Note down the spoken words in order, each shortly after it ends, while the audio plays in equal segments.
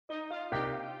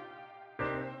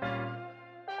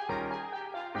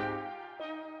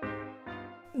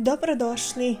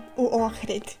Dobrodošli u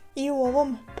Охрид i u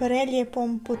ovom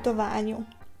prelijepom putovanju.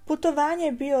 Putovanje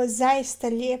je bio zaista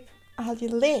lijep, ali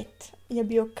let je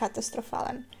bio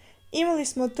katastrofalan. Imali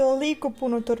smo toliko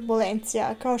puno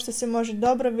turbulencija, kao što se može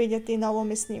dobro vidjeti na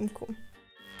ovome snimku.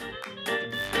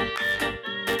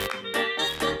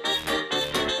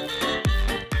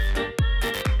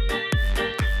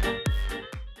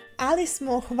 Ali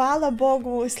smo, hvala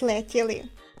Bogu, sletjeli.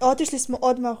 Otišli smo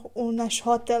odmah u naš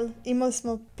hotel, imali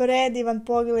smo predivan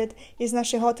pogled iz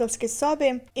naše hotelske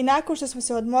sobe i nakon što smo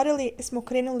se odmorili smo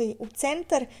krenuli u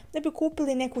Centar da bi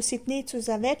kupili neku sitnicu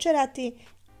za večerati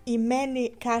i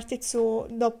meni karticu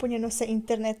dopunjenu sa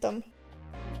internetom.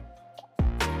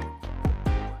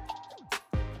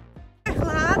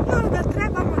 Hladno da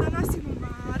trebamo da nosimo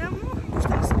maramu, što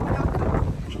nas pojaka.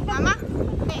 Mama?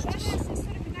 Nećeš? Se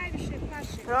Srbi najviše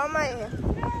plaše. Promaje.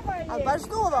 Ali baš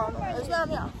duva ono,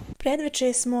 znam ja.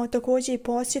 Predveče smo također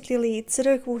posjetili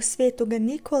crkvu Svetog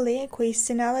Nikole koji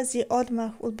se nalazi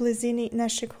odmah u blizini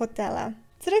našeg hotela.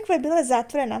 Crkva je bila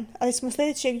zatvorena, ali smo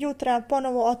sljedećeg jutra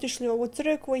ponovo otišli u ovu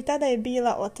crkvu i tada je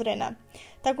bila otvorena.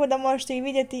 Tako da možete i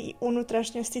vidjeti i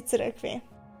unutrašnjosti crkve.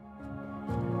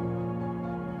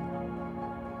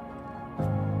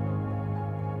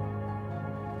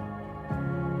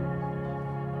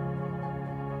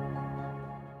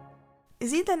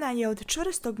 Zidana je od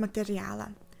čvrstog materijala,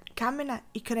 kamena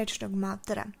i krečnog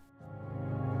maltera.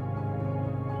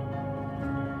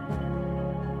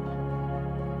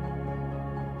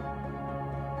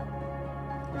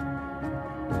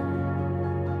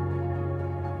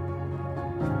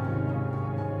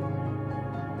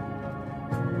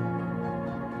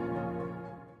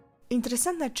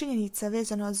 Interesantna činjenica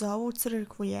vezana za ovu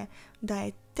crkvu je da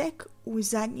je tek u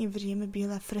zadnje vrijeme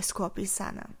bila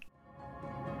freskopisana.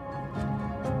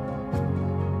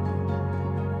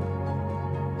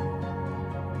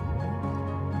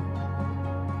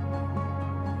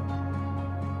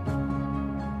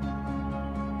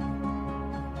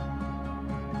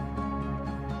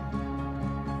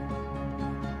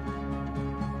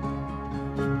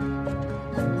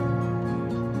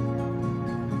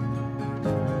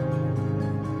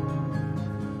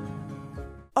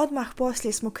 Odmah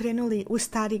poslije smo krenuli u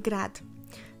Stari grad.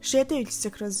 Šetajući se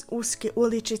kroz Uske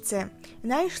ulicice,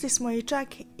 naišli smo i čak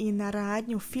i na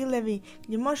Radњu Filevi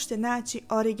gdje možete naći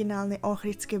originalne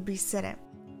ohridske bisere.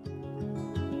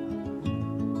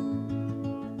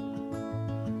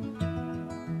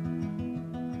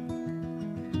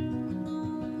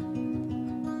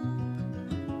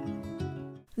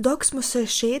 Dok smo se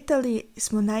šetali,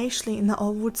 smo naišli na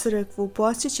ovu crkvu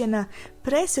posvećena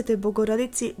Prесвете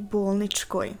Bogorodici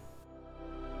Bolnичkoj.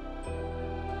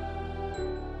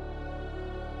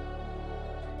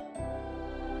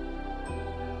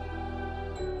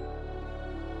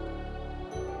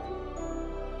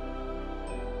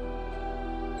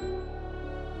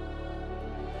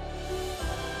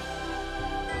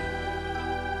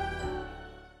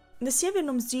 Na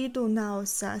sjevernom zidu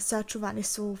naosa sačuvane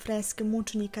su freske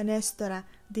mučenika Nestora,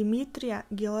 Dimitrija,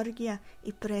 Georgija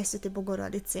i Presvete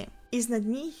Bogorodice. Iznad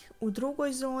njih, u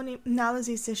drugoj zoni,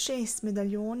 nalazi se 6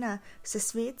 medaljona sa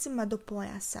svecima do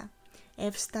pojasa.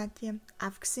 Evstatije,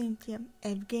 Avksentije,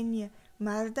 Evgenije,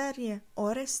 Mardarije,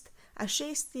 Orest, a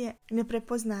 6. je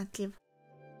neprepoznatljiv.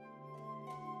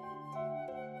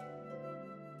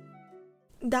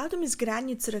 Datum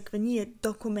izgradnje crkve nije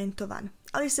dokumentovan,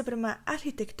 ali se prema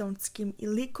arhitektonskim i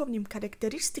likovnim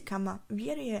karakteristikama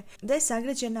vjeruje da je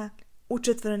sagrađena u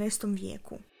 14.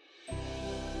 vijeku.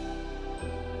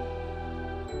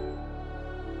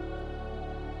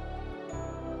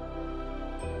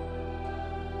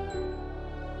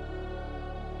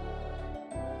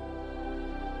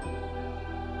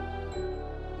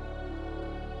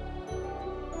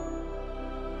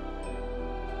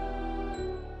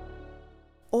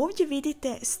 Ovdje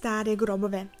vidite stare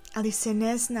grobove, ali se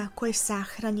ne zna ko je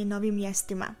sahranjen na ovim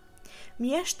mjestima.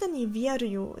 Mještani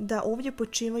vjeruju da ovdje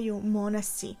počivaju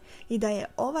monasi i da je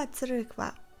ova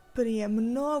crkva prije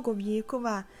mnogo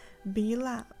vijekova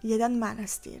bila jedan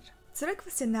manastir.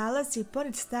 Crkva se nalazi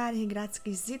pored starih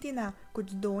gradskih zidina kod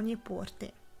donje porte.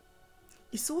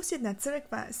 I susjedna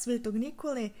crkva Svetog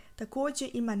Nikole također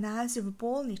ima naziv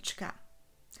Bolnичка,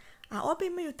 a obje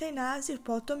imaju taj naziv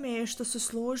po tome što su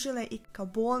služile i kao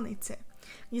bolnice,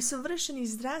 gdje su vršeni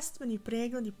zdravstveni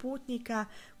pregledi putnika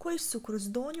koji su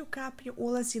kroz donju kapiju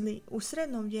ulazili u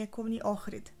srednjovjekovni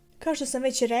Ohrid. Kao što sam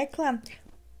već rekla,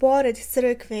 pored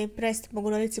crkve Prесвете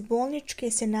Bogorodice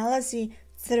Bolničke se nalazi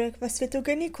crkva Svetog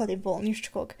Nikole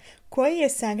Bolničkog, koji je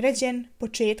sagrađen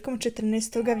početkom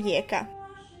 14. vijeka.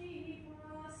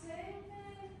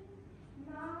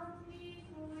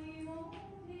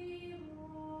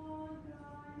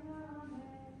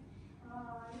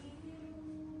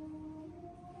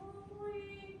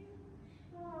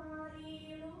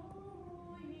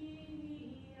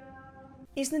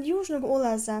 Iznad južnog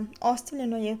ulaza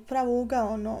ostavljeno je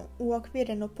pravougaono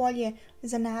uokvireno polje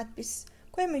za natpis,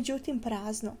 koje je međutim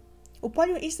prazno. U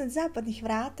polju iznad zapadnih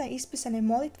vrata ispisana je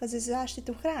molitva za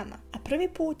zaštitu hrama, a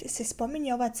prvi put se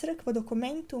spominje ova crkva u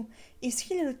dokumentu iz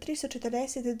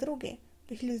 1342.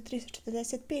 do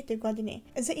 1345. godine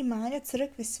za imanje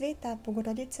crkve Sveta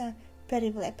Bogorodica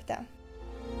Perivlepta.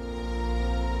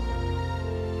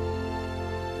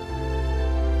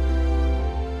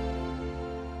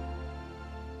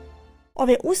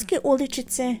 Ove uske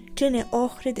uličice čine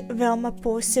Ohrid veoma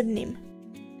posebnim.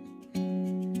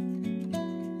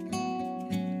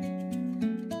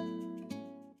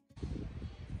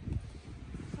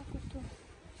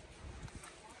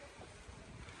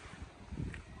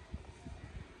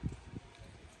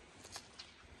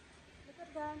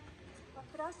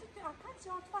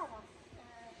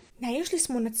 Naišli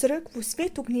smo na crkvu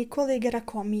Svetog Nikole i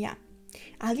Gerakomija,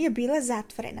 ali je bila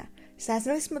zatvorena.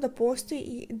 Saznali smo da postoji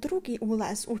i drugi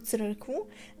ulaz u crkvu,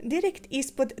 direkt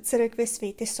ispod crkve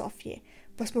Svete Sofije,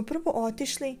 pa smo prvo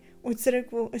otišli u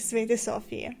crkvu Svete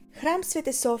Sofije. Hram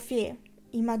Svete Sofije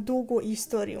ima dugu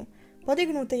istoriju.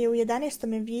 Podignuta je u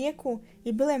 11. vijeku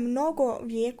i bila je mnogo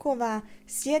vijekova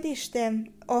sjedište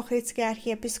Ohridske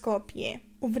arhijepiskopije.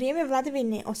 U vrijeme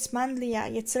vladavine Osmanlija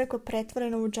je crkva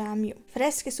pretvorena u džamiju.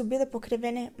 Freske su bile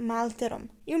pokrivene malterom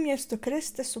i umjesto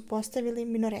krsta su postavili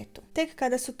minoretu. Tek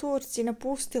kada su Turci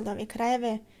napustili ove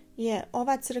krajeve je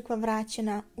ova crkva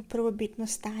vraćena u prvobitno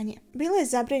stanje. Bilo je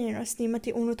zabranjeno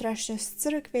snimati unutrašnjost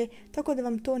crkve, tako da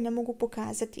vam to ne mogu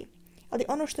pokazati. Ali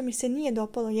ono što mi se nije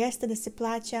dopalo jeste da se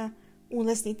plaća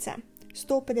ulaznica.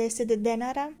 150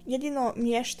 denara, jedino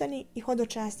mještani i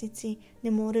hodočasnici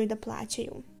ne moraju da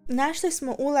plaćaju. Našli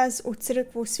smo ulaz u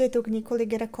crkvu Svetog Nikole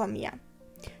Gerakomija.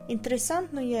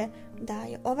 Interesantno je da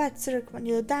je ova crkva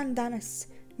ni do dan danas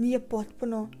nije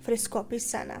potpuno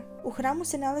freskopisana. U hramu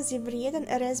se nalazi vrijedan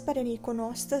rezbareni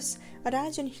ikonostas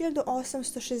rađen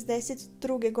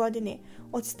 1862. godine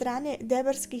od strane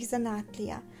debarskih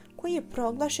zanatlija, koji je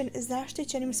proglašen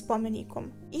zaštićenim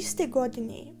spomenikom. Iste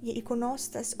godine je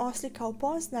ikonostas oslikao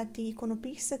poznati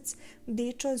ikonopisac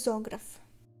Dičo Zograf.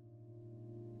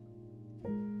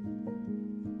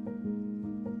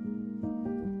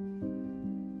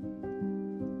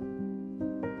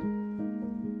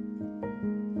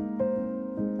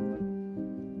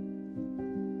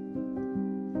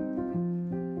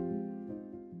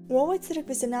 U ovoj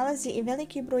crkvi se nalazi i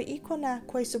veliki broj ikona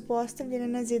koji su postavljene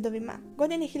na zidovima.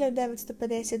 Godine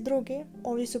 1952.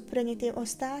 ovdje su prenijeti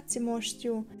ostaci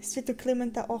moštiju Svetog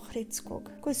Klimenta Ohridskog,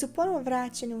 koji su ponovo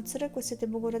vraćeni u crkvu Svete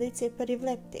Bogorodice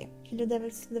Perivlepte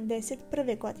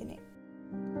 1991. godine.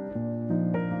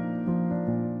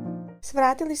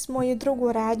 Svratili smo i drugu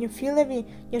Radњu Filevi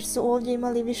jer su ovdje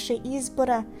imali više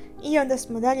izbora i onda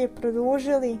smo dalje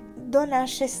produžili do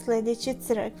naše sljedeće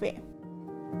crkve.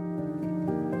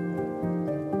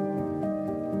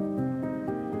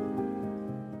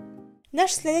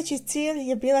 Naš sljedeći cilj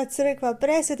je bila crkva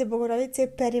Presvete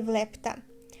Bogorodice Perivlepta,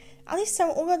 ali sam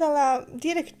ugledala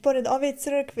direkt pored ove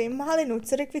crkve malenu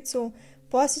crkvicu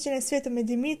posvećenu Svetome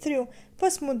Dimitriju, pa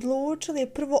smo odlučili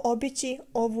prvo obići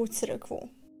ovu crkvu.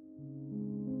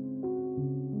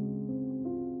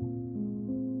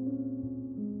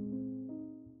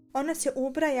 Ona se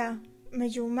ubraja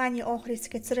među manje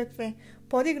ohridske crkve,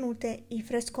 podignute i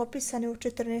freskopisane u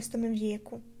 14.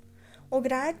 vijeku. O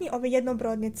gradnji ove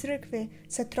jednobrodne crkve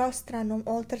sa trostranom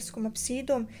oltarskom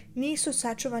apsidom nisu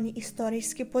sačuvani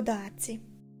istorijski podaci.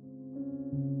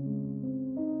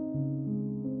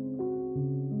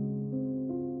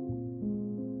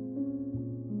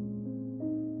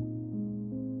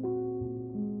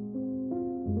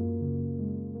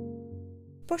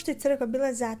 Pošto je crkva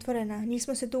bila zatvorena,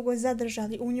 nismo se dugo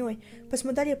zadržali u njoj, pa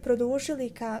smo dalje produžili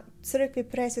ka crkvi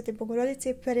Presvete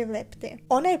Bogorodice Perivlepte.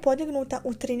 Ona je podignuta u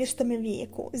 13.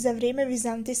 vijeku, za vrijeme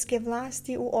vizantijske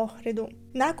vlasti u Ohridu.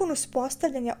 Nakon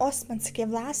uspostavljanja osmanske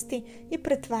vlasti i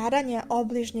pretvaranja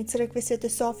obližnje crkve Svete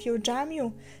Sofije u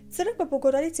džamiju, crkva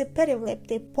Bogorodice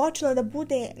Perivlepte počela da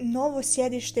bude novo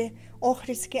sjedište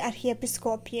Ohridske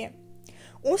arhijepiskopije.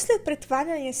 Usled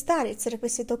pretvaranja stare crkve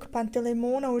Svetog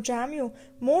Pantelemona u džamiju,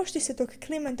 mošti Svetog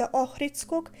Klimenta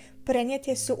Ohridskog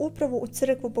prenijete su upravo u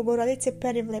crkvu Bogorodice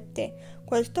Perivlepte,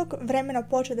 koja od tog vremena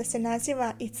počela da se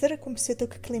naziva i crkvom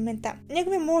Svetog Klimenta.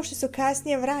 Njegove mošti su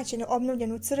kasnije vraćene u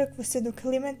obnovljenu crkvu Svetog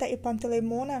Klimenta i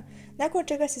Pantelemona, nakon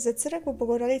čega se za crkvu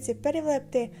Bogorodice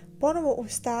Perivlepte ponovo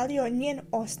ustalio njen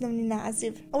osnovni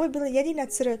naziv. Ovo je bila jedina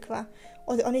crkva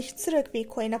od onih crkvi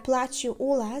koje naplaćuju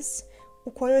ulaz,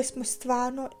 u kojoj smo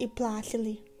stvarno i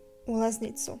platili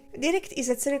ulaznicu. Direkt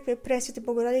iza crkve Presvete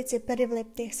Bogorodice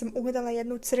Perivlepte sam ugledala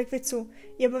jednu crkvicu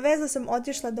i obavezno sam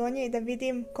otišla do nje da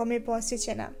vidim kome je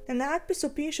posvećena. Na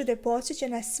natpisu piše da je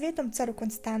posvećena svetom caru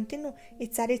Konstantinu i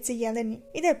carici Jeleni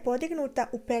i da je podignuta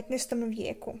u 15.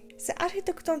 vijeku. Sa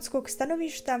arhitektonskog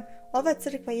stanovišta ova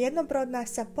crkva je jednobrodna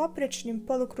sa poprečnim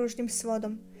polukružnim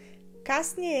svodom.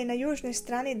 Kasnije je na južnoj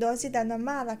strani dozidana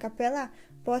mala kapela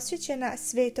posvećena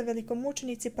sveto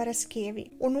velikomučenici Paraskevi.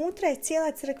 Unutra je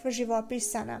cijela crkva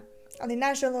živopisana, ali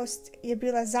nažalost je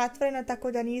bila zatvorena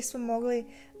tako da nismo mogli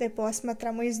da je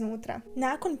posmatramo iznutra.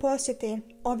 Nakon posjete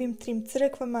ovim 3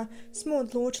 crkvama smo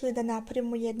odlučili da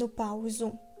napravimo jednu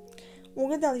pauzu.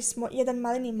 Ugledali smo jedan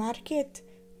maleni market,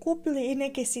 kupili i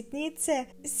neke sitnice,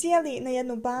 sjeli na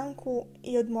jednu banku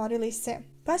i odmorili se.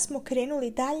 Pa smo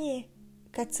krenuli dalje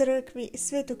ka crkvi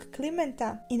Svetog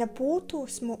Klimenta i na putu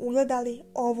smo ugledali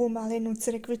ovu malenu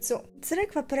crkvicu.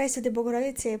 Crkva Presvete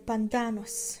Bogorodice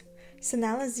Pandanos se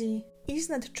nalazi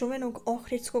iznad čuvenog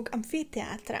Ohridskog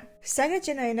amfiteatra.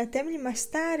 Sagrađena je na temeljima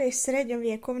stare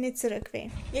srednjovjekovne crkve.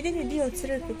 Jedini dio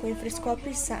crkve koji je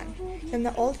freskopisan je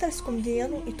na oltarskom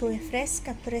dijelu i to je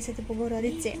freska Presvete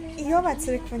Bogorodice. I ova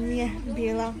crkva nije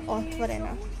bila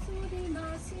otvorena.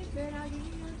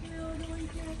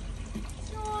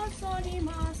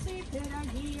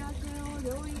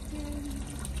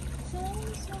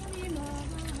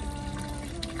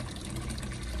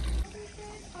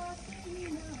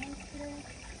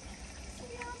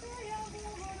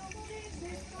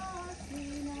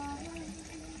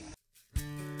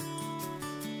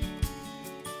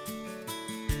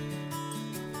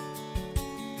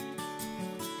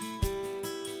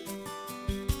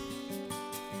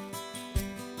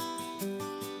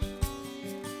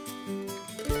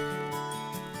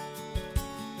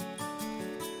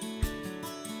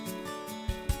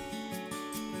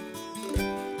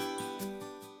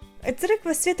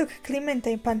 Crkva Svetog Klimenta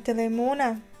i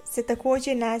Pantelemona se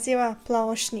također naziva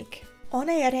Plaošnik.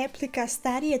 Ona je replika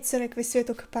starije crkve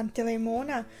Svetog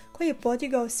Pantelemona koju je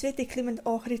podigao Sveti Kliment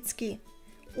Ohridski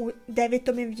u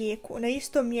 9. vijeku na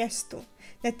istom mjestu,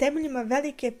 na temeljima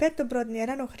velike petobrodne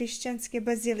ranohrišćanske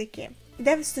bazilike.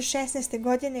 916.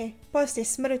 godine, poslije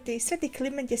smrti, Sveti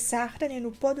Kliment je sahranjen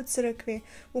u podu crkve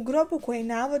u grobu koji je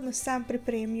navodno sam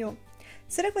pripremio.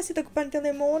 Crkva Svetog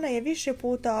Pantelemona je više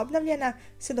puta obnavljena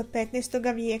sve do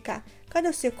 15. vijeka,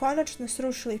 kada su je konačno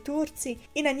srušili Turci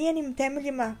i na njenim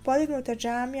temeljima podignuta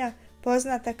džamija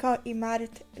poznata kao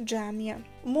imaret džamija.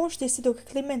 Mušti Svetog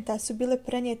Klimenta su bile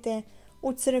prenijete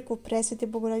u crkvu Presvete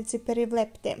Bogorodice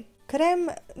Perivlepte. Krajem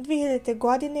 2000.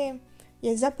 godine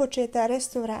je započeta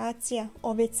restauracija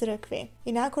ove crkve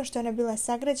i nakon što je ona bila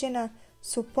sagrađena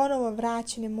su ponovo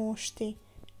vraćeni mošti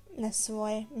na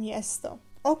svoje mjesto.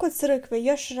 Oko crkve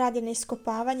još radi na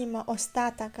iskopavanjima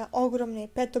ostataka ogromne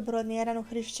petobrodne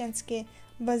ranohrišćanske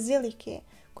bazilike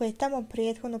koja je tamo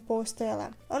prethodno postojala.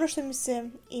 Ono što mi se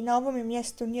i na ovom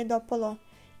mjestu nije dopalo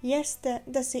jeste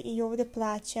da se i ovdje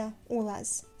plaća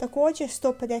ulaz. Također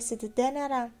 150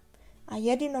 denara, a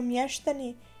jedino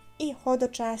mještani i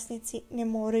hodočasnici ne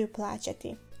moraju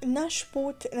plaćati. Naš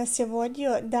put nas je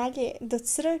vodio dalje do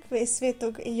crkve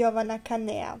Svetog Јована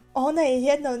Kanea. Ona je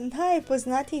jedna od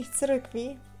najpoznatijih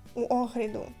crkvi u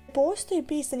Ohridu. Postoji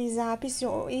pisani zapisi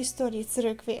o istoriji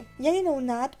crkve. Jedino u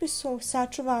natpisu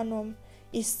sačuvanom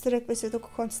iz crkve Svetog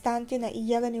Konstantina i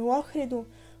Jeleni u Ohridu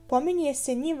pominje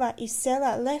se njiva iz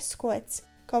sela Leskovac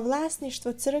kao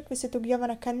vlasništvo crkve Svetog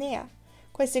Јована Kanea,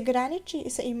 koje se graniči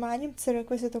sa imanjem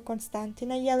crkve Svetog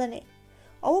Konstantina i Jelene.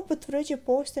 Ovo potvrđuje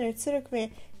postojanje crkve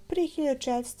prije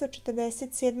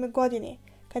 1447. godine,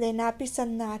 kada je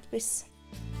napisan natpis.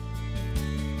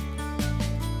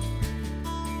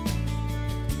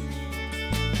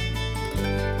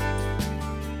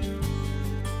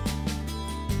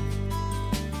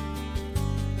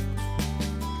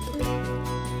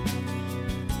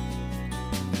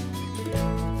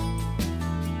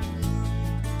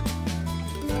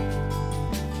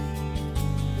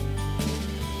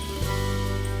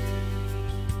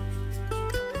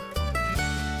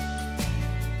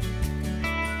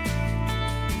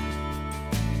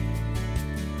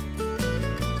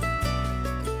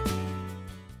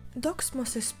 Dok smo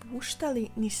se spuštali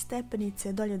niz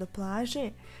stepenice dolje do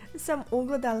plaže, sam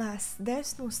ugledala s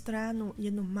desnu stranu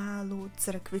jednu malu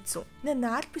crkvicu. Na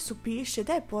natpisu piše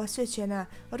da je posvećena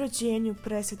rođenju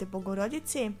Presvete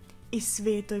Bogorodice i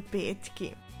Svetoj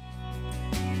Petki.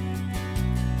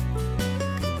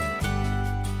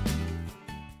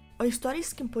 O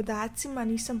istorijskim podacima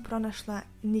nisam pronašla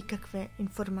nikakve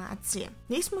informacije.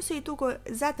 Nismo se i dugo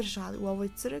zadržali u ovoj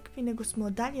crkvi, nego smo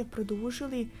dalje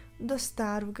produžili do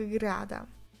Starog grada.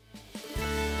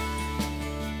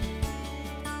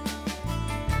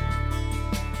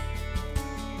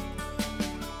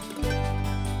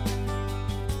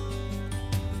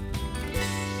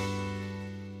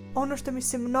 Ono što mi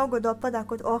se mnogo dopada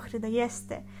kod Ohrida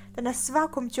jeste da na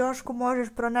svakom ćošku možeš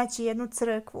pronaći jednu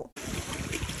crkvu.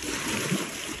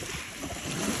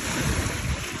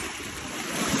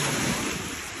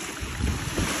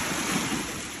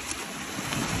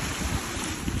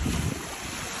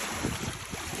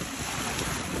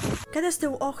 Kada ste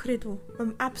u Ohridu,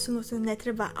 vam apsolutno ne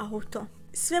treba auto.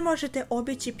 Sve možete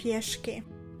obići pješke.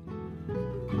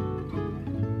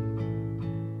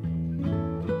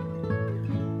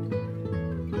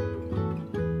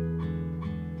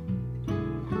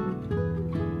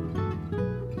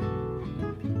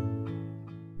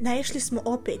 Naišli smo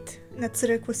opet na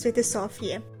crkvu Svete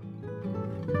Sofije.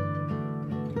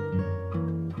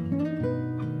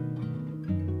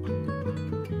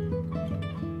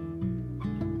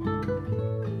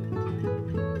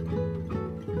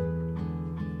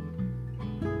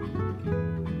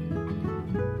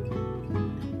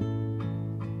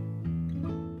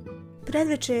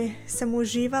 Predveče sam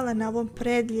uživala na ovom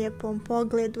predlijepom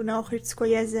pogledu na Ohridsko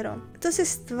jezero. To se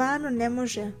stvarno ne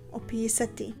može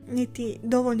opisati, niti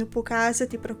dovoljno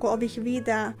pokazati preko ovih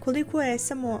videa koliko je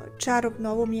samo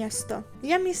čarobno ovo mjesto.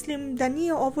 Ja mislim da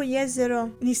nije ovo jezero,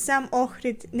 ni sam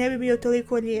Ohrid ne bi bio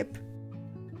toliko lijep.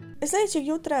 Sljedećeg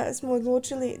jutra smo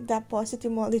odlučili da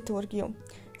posjetimo liturgiju.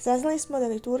 Saznali smo da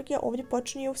liturgija ovdje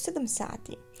počinje u 7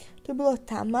 sati. To je bilo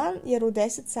taman jer u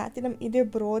 10 sati nam ide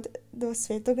brod do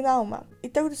Svetog Nauma. I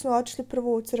tako da smo otišli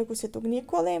prvo u crkvu Svetog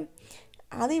Nikole,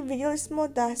 ali vidjeli smo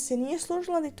da se nije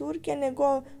služila liturgija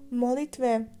nego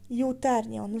molitve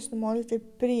jutarnje, odnosno molitve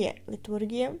prije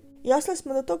liturgije. I ostali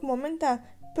smo do tog momenta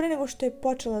prije nego što je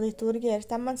počela liturgija, jer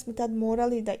taman smo tad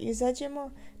morali da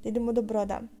izađemo, da idemo do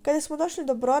broda. Kada smo došli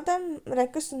do broda,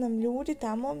 rekli su nam ljudi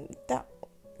tamo da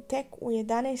tek u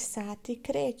 11 sati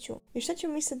kreću. I šta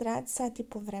ćemo mi sad raditi sat i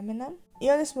po vremena?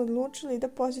 I onda smo odlučili da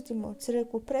posjetimo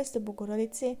crkvu Preste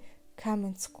Bogorodice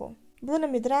Kamensku. Bilo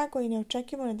nam je drago i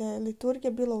neočekivano da je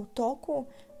liturgija bila u toku.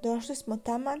 Došli smo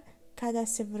taman kada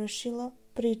se vršilo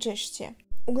pričešće.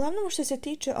 Uglavnom što se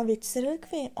tiče ove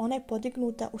crkve, ona je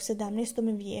podignuta u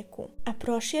 17. vijeku, a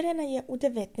proširena je u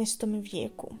 19.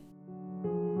 vijeku.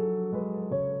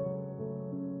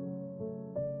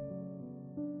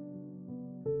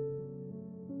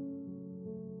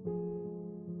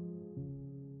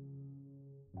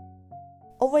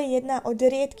 Ovo je jedna od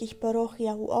rijetkih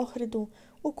parohija u Ohridu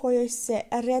u kojoj se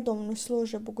redovno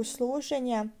služe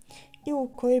bogosluženja i u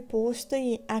kojoj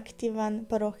postoji aktivan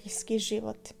parohijski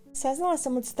život. Saznala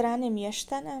sam od strane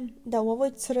mještana da u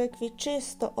ovoj crkvi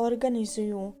često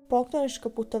organizuju poklonička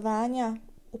putovanja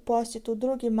u posjetu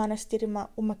drugim manastirima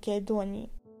u Makedoniji.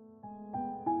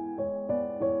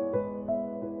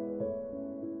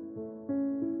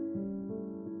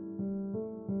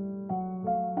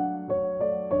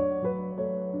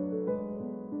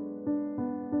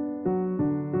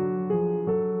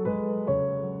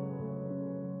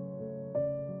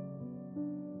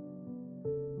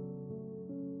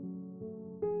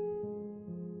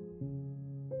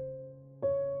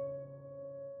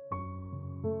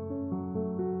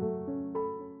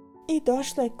 I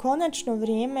došlo je konačno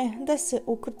vrijeme da se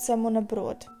ukrcamo na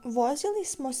brod. Vozili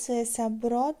smo se sa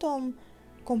brodom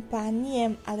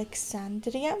kompanije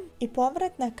Aleksandrija i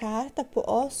povratna karta po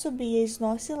osobi je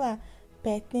iznosila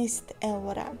 15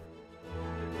 eura.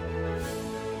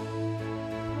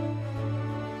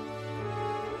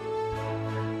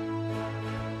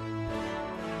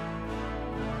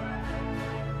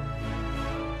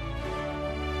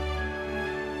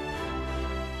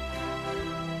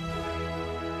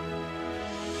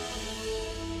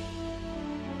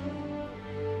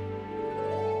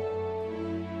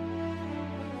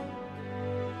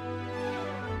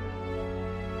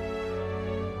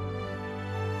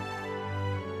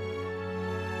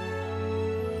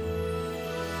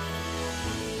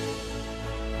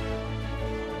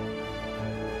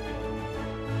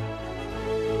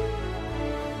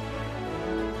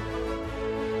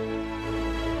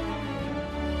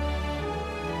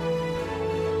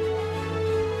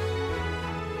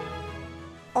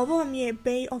 Ovo vam je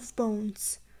Bay of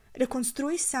Bones,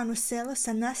 rekonstruisano selo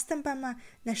sa nastampama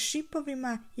na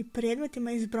šipovima i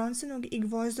predmetima iz bronzanog i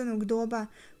gvozdanog doba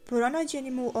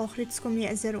pronađenima u Ohridskom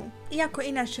jezeru. Iako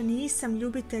inače nisam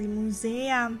ljubitelj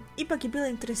muzeja, ipak je bilo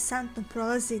interesantno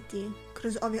prolaziti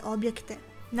kroz ove objekte.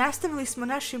 Nastavili smo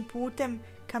našim putem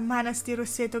ka manastiru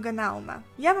Svetoga Nauma.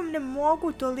 Ja vam ne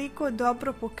mogu toliko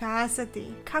dobro pokazati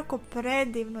kako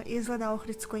predivno izgleda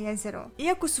Ohridsko jezero.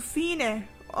 Iako su fine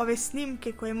ove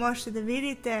snimke koje možete da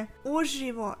vidite,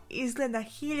 uživo izgleda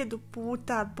 1000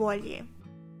 puta bolje.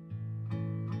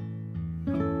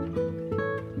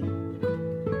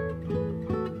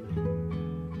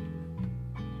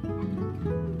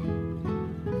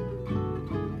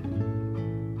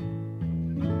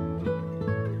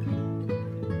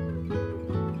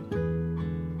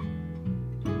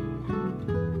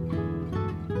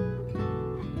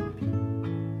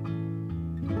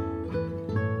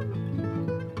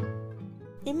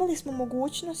 imali smo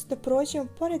mogućnost da prođemo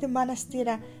pored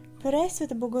manastira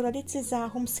Presvete Bogorodice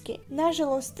Zahumske.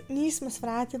 Nažalost, nismo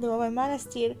svratili u ovaj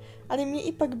manastir, ali mi je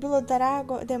ipak bilo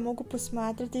drago da je mogu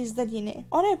posmatrati iz daljine.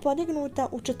 Ona je podignuta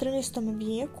u 14.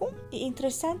 vijeku i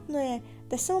interesantno je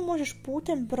da samo možeš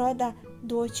putem broda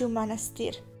doći u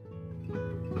manastir.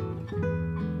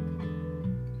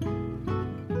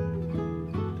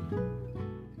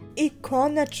 I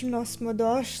konačno smo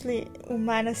došli u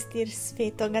manastir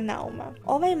Svetoga Nauma.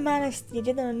 Ovaj manastir je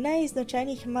jedan od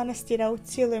najznačajnijih manastira u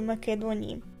cijeloj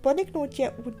Makedoniji. Podignut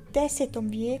je u 10.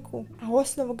 vijeku, a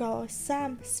osnovao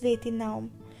sam Sveti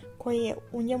Naum, koji je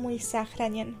u njemu i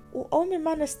sahranjen. U ovom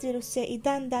manastiru se i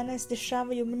dan danas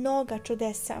dešavaju mnoga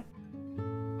čudesa.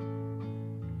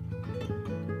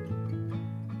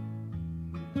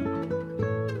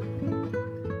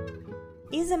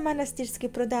 Iza manastirske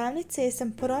prodavnice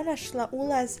sam pronašla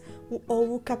ulaz u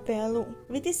ovu kapelu.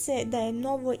 Vidi se da je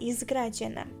novo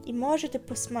izgrađena i možete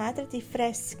posmatrati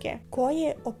freske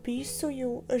koje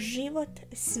opisuju život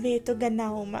Svetoga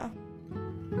Nauma.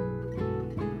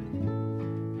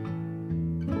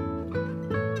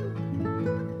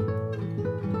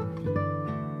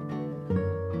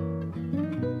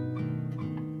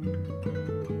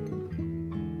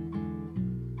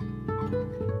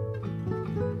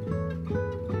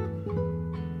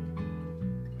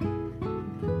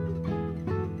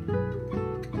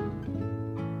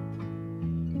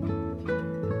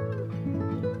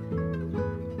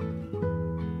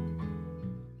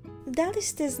 Da li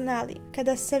ste znali,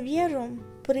 kada sa vjerom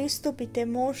pristupite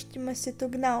moštima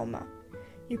Svetog Nauma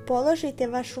i položite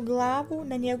vašu glavu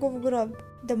na njegov grob,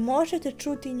 da možete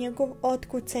čuti njegov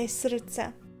otkucaj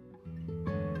srca?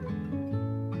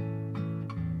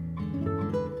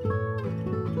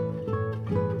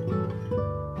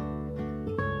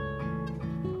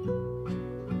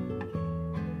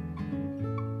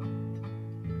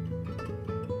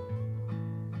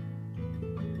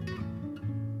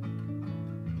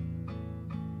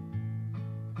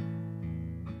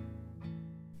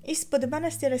 Ispod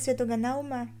manastira Svetoga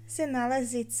Nauma se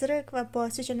nalazi crkva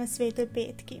posvećena Svetoj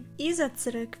Petki. Iza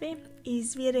crkve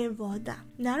izvire voda.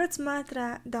 Narod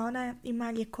smatra da ona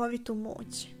ima ljekovitu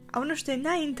moć. A ono što je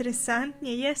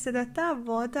najinteresantnije jeste da ta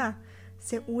voda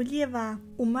se ulijeva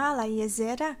u mala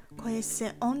jezera koje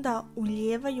se onda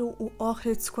ulijevaju u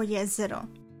Ohridsko jezero.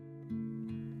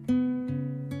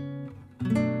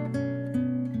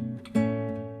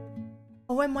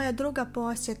 Ovo je moja druga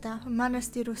posjeta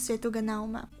manastiru Svetoga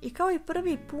Nauma. I kao i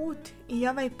prvi put, i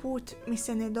ovaj put mi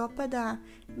se ne dopada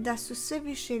da su sve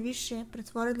više i više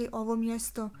pretvorili ovo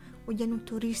mjesto u jednu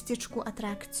turističku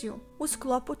atrakciju. U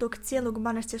sklopu tog cijelog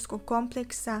manastirskog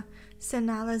kompleksa se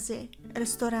nalaze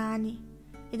restorani,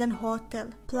 jedan hotel,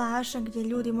 plaža gdje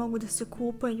ljudi mogu da se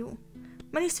kupaju.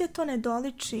 Meni sve to ne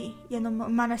doliči jednom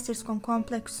manastirskom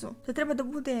kompleksu. To treba da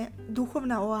bude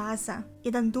duhovna oaza,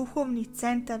 jedan duhovni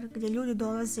centar gdje ljudi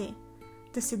dolaze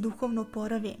da se duhovno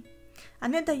oporavi, a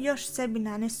ne da još sebi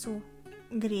nanesu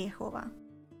grijehova.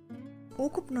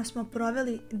 Ukupno smo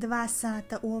proveli 2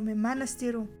 sata u ovome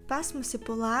manastiru, pa smo se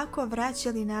polako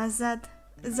vraćali nazad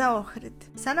za Ohrid.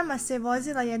 Sa nama se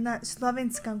vozila jedna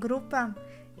slovenska grupa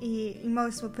i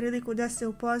imali smo priliku da se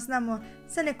upoznamo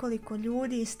sa nekoliko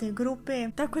ljudi iz te grupe,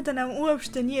 tako da nam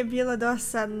uopšte nije bilo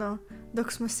dosadno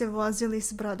dok smo se vozili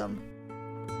s brodom.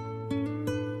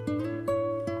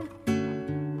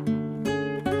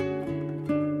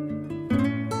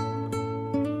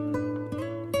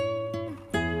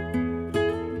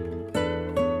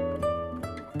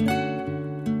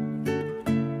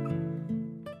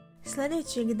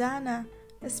 Sljedećeg dana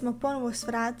smo ponovo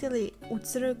svratili u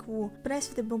crkvu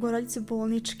Presvete Bogorodice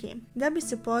Bolnичke da bi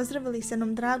se pozdravili sa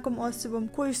jednom dragom osobom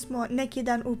koju smo neki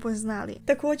dan upoznali.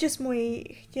 Također smo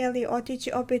i htjeli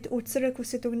otići opet u crkvu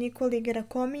Svetog Nikole i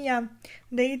Gerakomija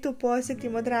da i tu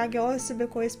posjetimo drage osobe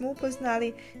koje smo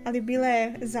upoznali, ali bila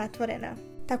je zatvorena.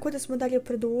 Tako da smo dalje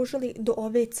produžili do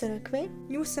ove crkve.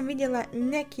 Nju sam vidjela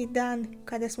neki dan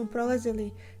kada smo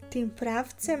prolazili tim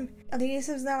pravcem, ali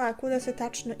nisam znala kuda se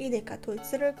tačno ide ka toj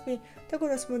crkvi, tako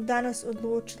da smo danas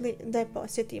odlučili da je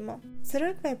posjetimo.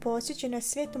 Crkva je posvećena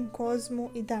Svetom Kozmu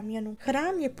i Damjanu.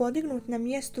 Hram je podignut na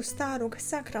mjestu starog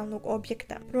sakralnog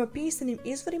objekta. Prema pisanim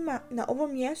izvorima, na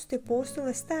ovom mjestu je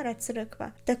postojala stara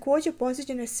crkva, također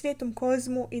posvećena Svetom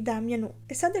Kozmu i Damjanu.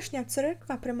 Sadašnja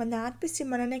crkva, prema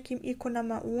natpisima na nekim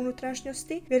ikonama u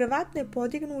unutrašnjosti, vjerovatno je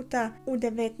podignuta u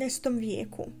 19.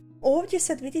 vijeku. Ovdje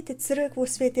sad vidite crkvu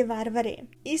Svete Varvare.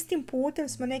 Istim putem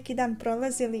smo neki dan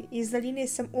prolazili i iz daljine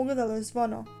sam ugledala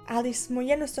zvono, ali smo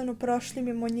jednostavno prošli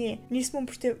mimo nje. Nismo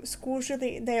uopšte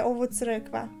skužili da je ovo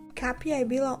crkva. Kapija je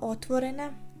bila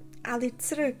otvorena ali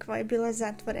crkva je bila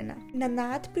zatvorena. Na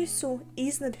natpisu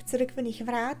iznad crkvenih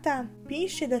vrata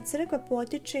piše da crkva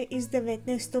potiče iz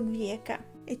 19. vijeka.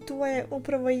 I to je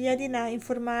upravo jedina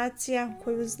informacija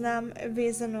koju znam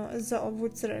vezano za ovu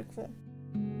crkvu.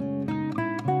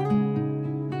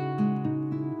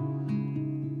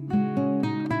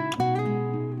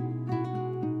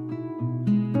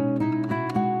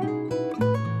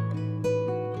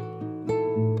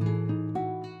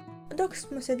 Dok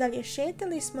smo se dalje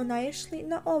šetali smo naišli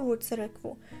na ovu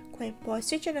crkvu koja je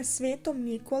posvećena svetom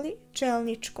Nikoli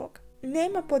čelničkog.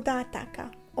 Nema podataka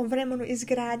o vremenu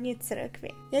izgradnje crkve.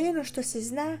 Jedino što se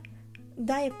zna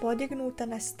da je podignuta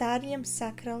na starijem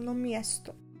sakralnom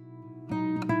mjestu.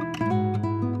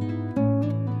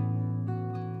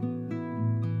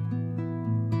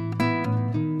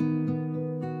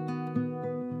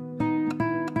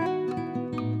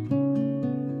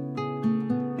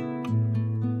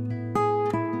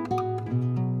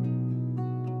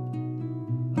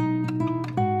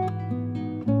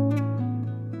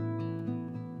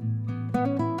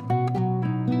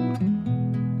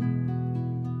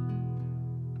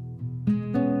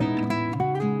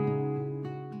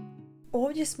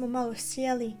 Ovdje smo malo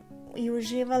sjeli i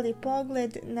uživali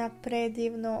pogled na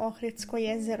predivno Ohridsko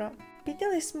jezero.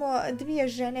 Pitali smo dvije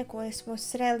žene koje smo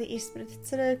sreli ispred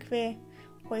crkve,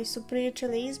 koje su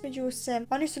pričale između se.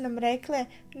 Oni su nam rekle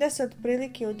da se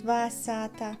otprilike u 2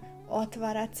 sata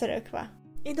otvara crkva.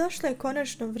 I došlo je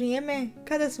konačno vrijeme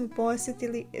kada smo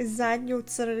posjetili zadnju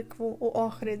crkvu u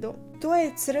Ohridu. To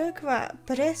je crkva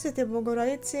Presvete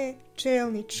Bogorodice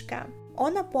Čelnička.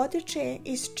 Ona potiče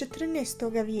iz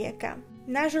 14. vijeka.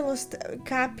 Nažalost,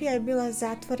 kapija je bila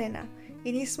zatvorena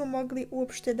i nismo mogli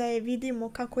uopšte da je vidimo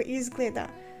kako izgleda,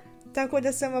 tako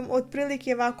da sam vam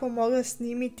otprilike ovako mogla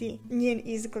snimiti njen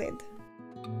izgled.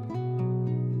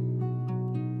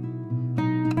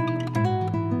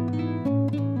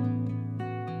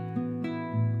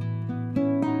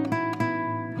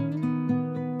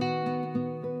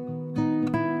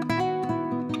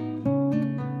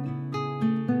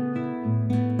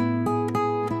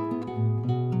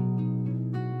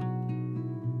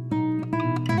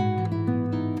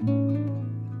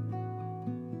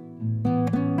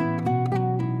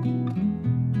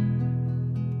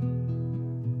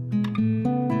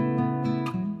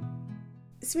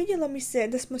 Svidjelo mi se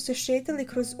da smo se šetali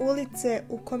kroz ulice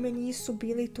u kome nisu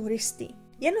bili turisti.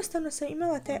 Jednostavno sam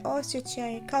imala te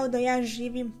osjećaje kao da ja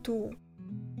živim tu.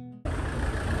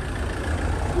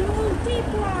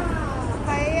 Multipla!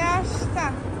 Pa ja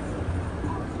šta?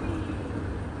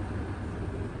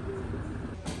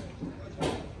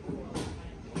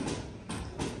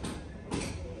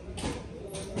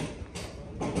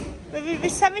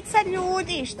 Visavica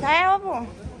ljudi, šta je ovo?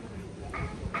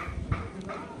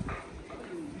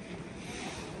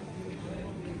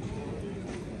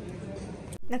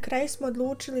 Na kraju smo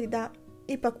odlučili da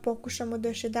ipak pokušamo da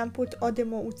još jedan put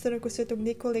odemo u crkvu Svetog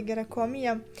Nikole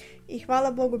Gerakomija i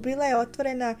hvala Bogu bila je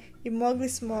otvorena i mogli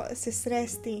smo se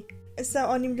sresti sa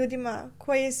onim ljudima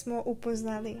koje smo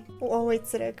upoznali u ovoj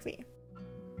crkvi.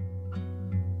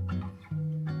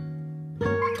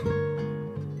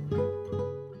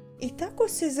 I tako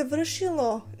se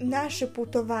završilo naše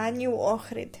putovanje u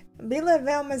Ohrid. Bilo je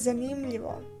veoma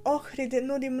zanimljivo. Ohrid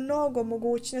nudi mnogo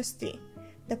mogućnosti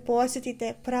da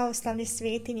posjetite pravoslavne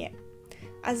svetinje.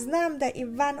 A znam da i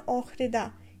van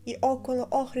Ohrida i okolo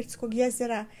Ohridskog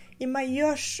jezera ima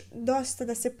još dosta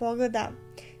da se pogleda,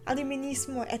 ali mi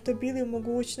nismo bili u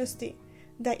mogućnosti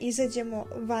da izađemo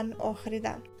van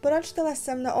Ohrida. Pročitala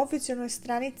sam na oficijalnoj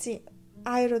stranici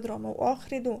aerodroma u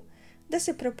Ohridu da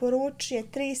se preporučuje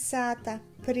 3 sata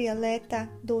prije leta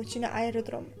doći na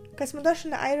aerodrom. Kad smo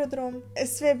došli na aerodrom,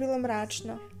 sve je bilo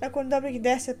mračno. Nakon dobrih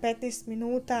 10-15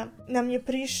 minuta nam je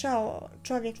prišao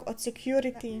čovjek od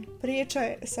security, pričao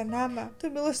je sa nama. To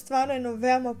je bilo stvarno jedno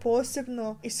veoma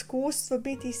posebno iskustvo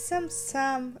biti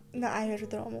sam na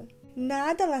aerodromu.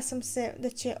 Nadala sam se da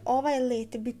će ovaj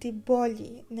let biti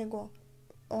bolji nego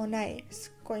onaj s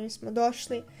kojim smo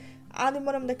došli, ali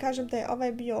moram da kažem da je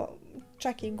ovaj bio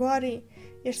čak i gori,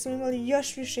 jer smo imali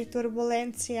još više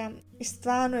turbulencija i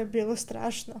stvarno je bilo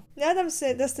strašno. Nadam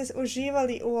se da ste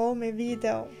uživali u ovome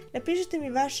videu. Napišite mi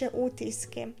vaše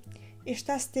utiske i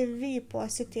šta ste vi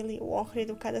posjetili u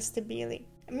Ohridu kada ste bili.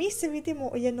 Mi se vidimo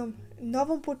u jednom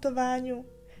novom putovanju.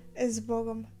 S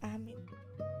Bogom, amin.